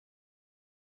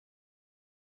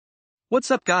What's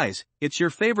up guys, it's your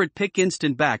favorite Pick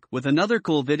Instant back with another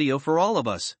cool video for all of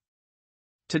us.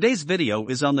 Today's video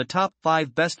is on the top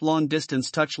 5 best long distance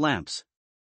touch lamps.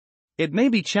 It may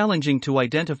be challenging to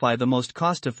identify the most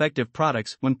cost-effective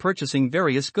products when purchasing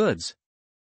various goods.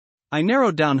 I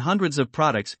narrowed down hundreds of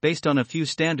products based on a few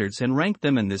standards and ranked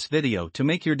them in this video to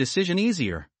make your decision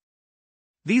easier.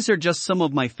 These are just some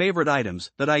of my favorite items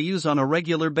that I use on a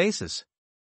regular basis.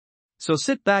 So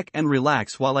sit back and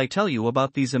relax while I tell you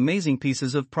about these amazing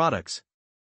pieces of products.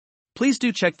 Please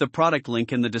do check the product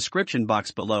link in the description box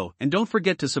below and don't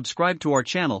forget to subscribe to our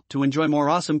channel to enjoy more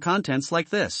awesome contents like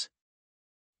this.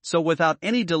 So without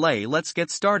any delay, let's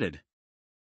get started.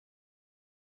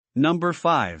 Number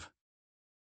 5.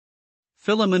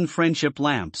 Filament Friendship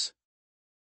Lamps.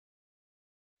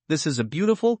 This is a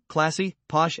beautiful, classy,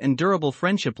 posh and durable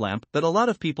friendship lamp that a lot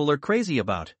of people are crazy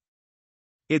about.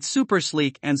 Its super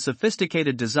sleek and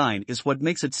sophisticated design is what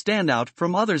makes it stand out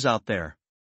from others out there.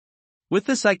 With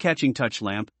this eye-catching touch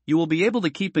lamp, you will be able to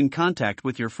keep in contact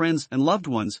with your friends and loved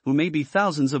ones who may be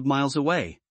thousands of miles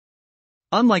away.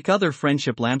 Unlike other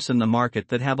friendship lamps in the market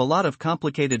that have a lot of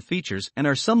complicated features and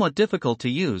are somewhat difficult to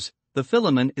use, the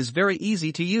Filament is very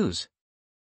easy to use.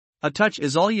 A touch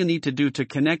is all you need to do to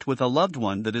connect with a loved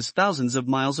one that is thousands of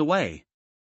miles away.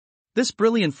 This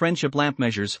brilliant friendship lamp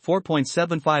measures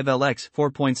 4.75 L x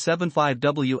 4.75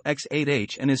 W x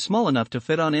 8H and is small enough to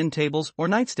fit on end tables or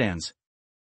nightstands.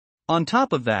 On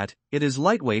top of that, it is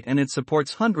lightweight and it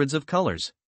supports hundreds of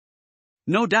colors.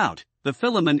 No doubt, the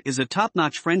Filament is a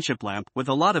top-notch friendship lamp with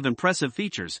a lot of impressive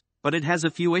features, but it has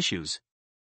a few issues.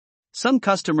 Some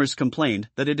customers complained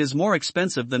that it is more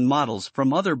expensive than models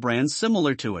from other brands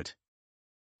similar to it.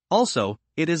 Also,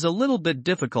 it is a little bit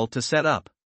difficult to set up.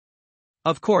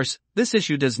 Of course, this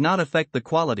issue does not affect the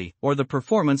quality or the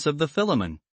performance of the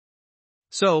Filament.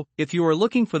 So, if you are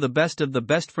looking for the best of the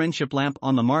best friendship lamp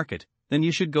on the market, then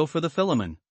you should go for the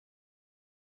Filament.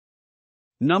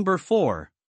 Number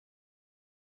 4.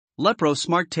 Lepro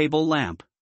Smart Table Lamp.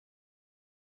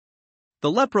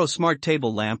 The Lepro Smart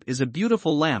Table Lamp is a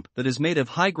beautiful lamp that is made of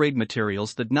high-grade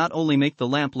materials that not only make the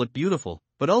lamp look beautiful,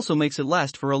 but also makes it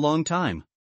last for a long time.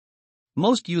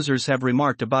 Most users have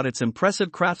remarked about its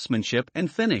impressive craftsmanship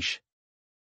and finish.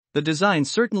 The design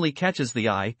certainly catches the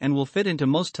eye and will fit into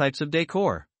most types of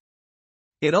decor.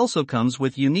 It also comes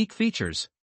with unique features.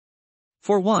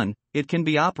 For one, it can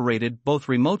be operated both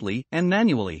remotely and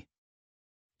manually.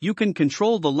 You can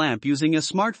control the lamp using a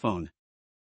smartphone.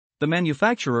 The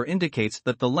manufacturer indicates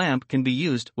that the lamp can be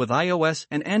used with iOS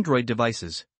and Android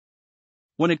devices.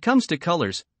 When it comes to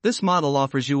colors, this model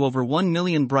offers you over 1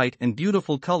 million bright and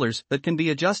beautiful colors that can be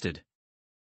adjusted.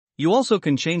 You also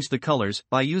can change the colors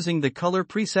by using the color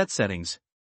preset settings.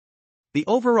 The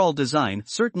overall design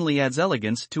certainly adds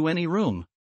elegance to any room.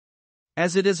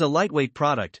 As it is a lightweight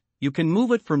product, you can move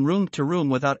it from room to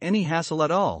room without any hassle at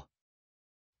all.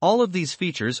 All of these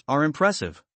features are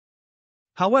impressive.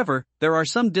 However, there are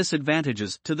some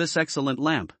disadvantages to this excellent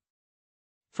lamp.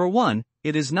 For one,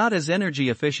 it is not as energy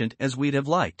efficient as we'd have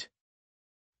liked.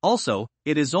 Also,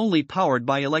 it is only powered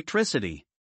by electricity.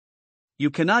 You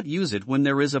cannot use it when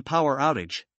there is a power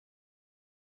outage.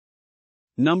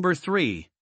 Number 3.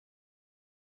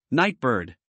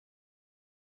 Nightbird.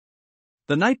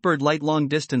 The Nightbird Light Long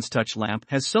Distance Touch Lamp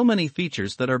has so many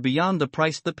features that are beyond the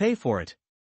price to pay for it.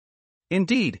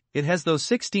 Indeed, it has those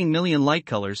 16 million light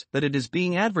colors that it is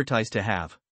being advertised to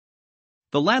have.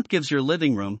 The lamp gives your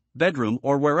living room, bedroom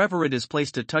or wherever it is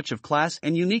placed a touch of class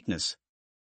and uniqueness.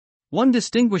 One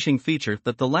distinguishing feature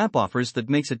that the lamp offers that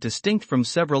makes it distinct from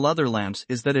several other lamps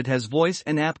is that it has voice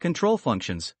and app control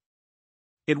functions.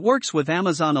 It works with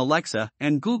Amazon Alexa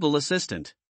and Google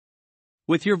Assistant.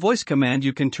 With your voice command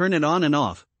you can turn it on and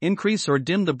off, increase or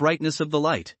dim the brightness of the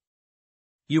light.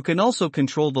 You can also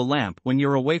control the lamp when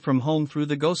you're away from home through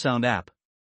the GoSound app.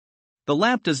 The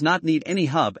lamp does not need any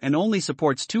hub and only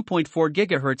supports 2.4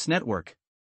 GHz network.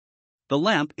 The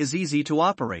lamp is easy to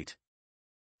operate.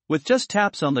 With just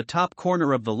taps on the top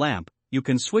corner of the lamp, you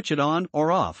can switch it on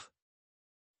or off.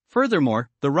 Furthermore,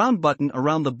 the round button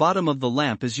around the bottom of the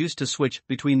lamp is used to switch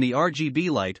between the RGB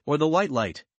light or the white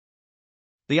light.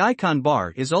 The icon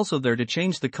bar is also there to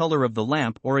change the color of the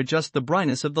lamp or adjust the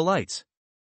brightness of the lights.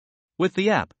 With the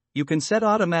app, you can set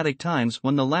automatic times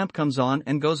when the lamp comes on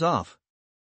and goes off.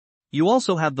 You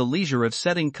also have the leisure of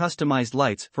setting customized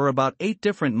lights for about 8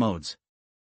 different modes.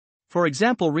 For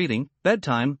example, reading,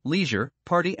 bedtime, leisure,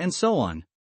 party and so on.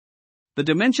 The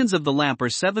dimensions of the lamp are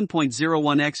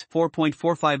 7.01 x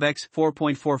 4.45 x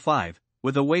 4.45,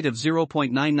 with a weight of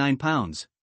 0.99 pounds.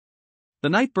 The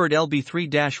Nightbird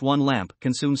LB3-1 lamp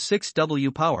consumes 6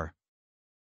 W power.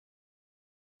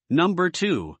 Number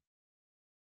 2.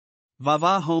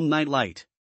 Vava Home Night Light.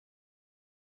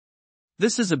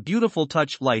 This is a beautiful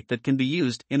touch light that can be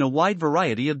used in a wide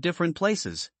variety of different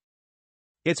places.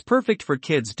 It's perfect for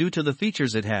kids due to the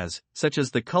features it has, such as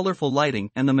the colorful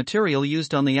lighting and the material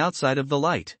used on the outside of the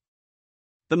light.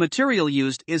 The material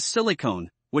used is silicone,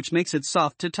 which makes it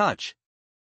soft to touch.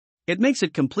 It makes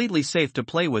it completely safe to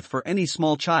play with for any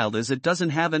small child as it doesn't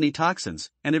have any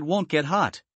toxins, and it won't get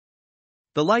hot.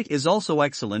 The light is also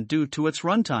excellent due to its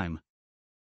runtime.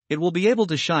 It will be able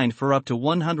to shine for up to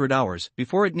 100 hours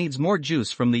before it needs more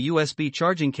juice from the USB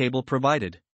charging cable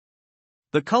provided.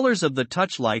 The colors of the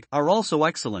touch light are also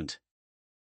excellent.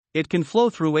 It can flow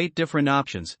through 8 different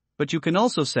options, but you can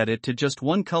also set it to just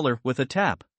one color with a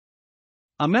tap.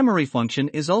 A memory function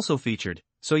is also featured,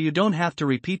 so you don't have to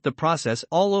repeat the process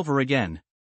all over again.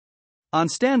 On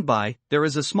standby, there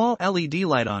is a small LED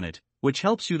light on it, which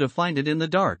helps you to find it in the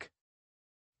dark.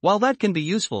 While that can be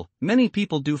useful, many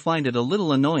people do find it a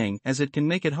little annoying as it can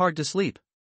make it hard to sleep.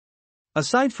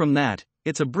 Aside from that,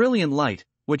 it's a brilliant light,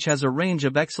 which has a range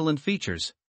of excellent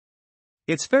features.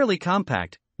 It's fairly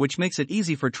compact, which makes it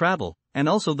easy for travel, and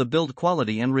also the build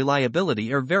quality and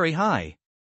reliability are very high.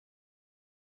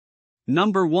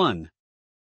 Number 1.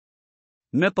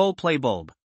 Mippo Play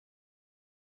Bulb.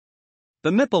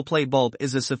 The Mippo Play Bulb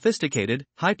is a sophisticated,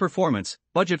 high-performance,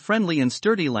 budget-friendly and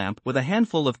sturdy lamp with a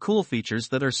handful of cool features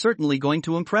that are certainly going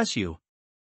to impress you.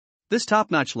 This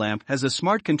top-notch lamp has a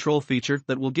smart control feature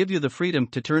that will give you the freedom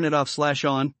to turn it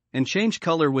off/on, and change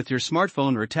color with your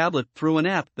smartphone or tablet through an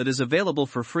app that is available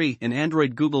for free in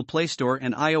Android Google Play Store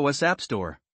and iOS App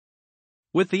Store.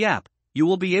 With the app, you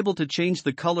will be able to change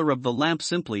the color of the lamp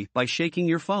simply by shaking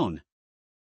your phone.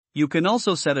 You can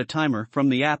also set a timer from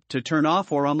the app to turn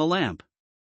off or on the lamp.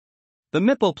 The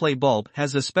Mippo Play Bulb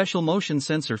has a special motion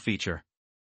sensor feature.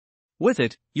 With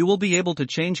it, you will be able to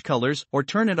change colors or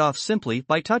turn it off simply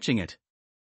by touching it.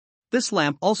 This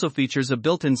lamp also features a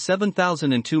built-in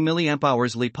 7002 mAh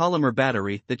Li polymer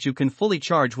battery that you can fully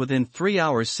charge within 3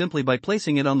 hours simply by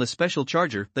placing it on the special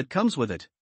charger that comes with it.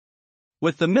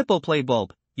 With the Mippo Play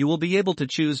Bulb, you will be able to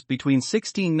choose between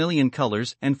 16 million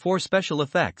colors and 4 special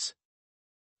effects.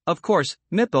 Of course,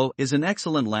 Mippo is an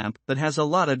excellent lamp that has a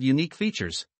lot of unique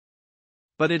features.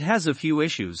 But it has a few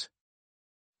issues.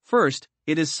 First,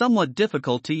 it is somewhat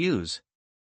difficult to use.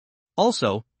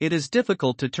 Also, it is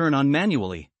difficult to turn on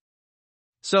manually.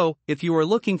 So, if you are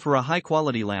looking for a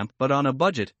high-quality lamp but on a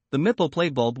budget, the Mippo Play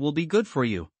Bulb will be good for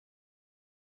you.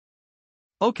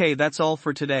 Okay, that's all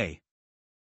for today.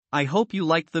 I hope you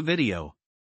liked the video.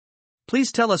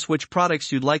 Please tell us which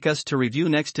products you'd like us to review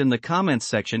next in the comments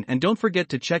section, and don't forget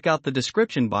to check out the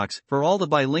description box for all the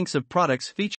buy links of products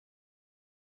featured.